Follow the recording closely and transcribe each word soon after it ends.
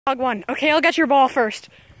Dog one. Okay, I'll get your ball first.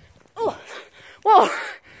 Oh, whoa.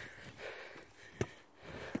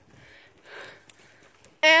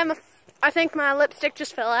 I think my lipstick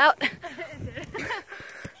just fell out.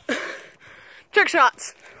 Trick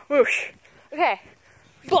shots. Whoosh. Okay.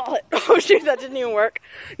 Ball it. Oh shoot, that didn't even work.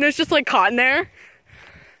 No, it's just like caught in there.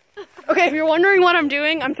 Okay, if you're wondering what I'm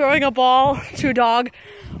doing, I'm throwing a ball to a dog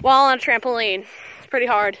while on a trampoline. It's pretty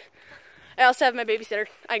hard. I also have my babysitter.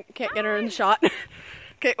 I can't get her in the shot.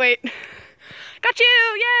 Okay, wait. Got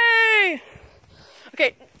you! Yay!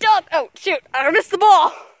 Okay, dog. Oh, shoot. I missed the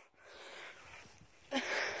ball.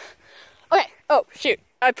 Okay. Oh, shoot.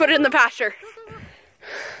 I put it in the pasture.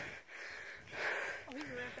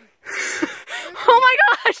 Oh my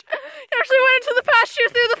gosh! He actually went into the pasture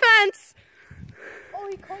through the fence. Oh,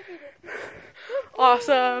 he copied it.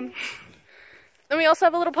 Awesome. Then we also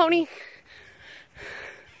have a little pony.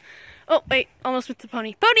 Oh, wait. Almost with the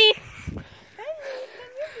pony. Pony!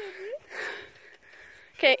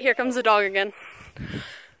 Okay, here comes the dog again.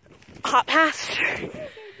 Hot pasture.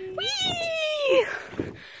 Whee!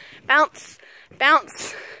 Bounce,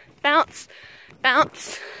 bounce, bounce,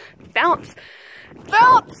 bounce, bounce,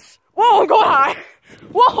 bounce! Whoa, I'm going high.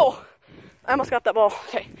 Whoa! I almost got that ball.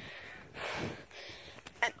 Okay.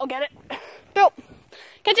 And I'll get it. Go.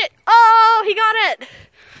 Catch it. Oh, he got it.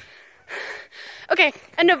 Okay,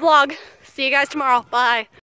 end of vlog. See you guys tomorrow. Bye.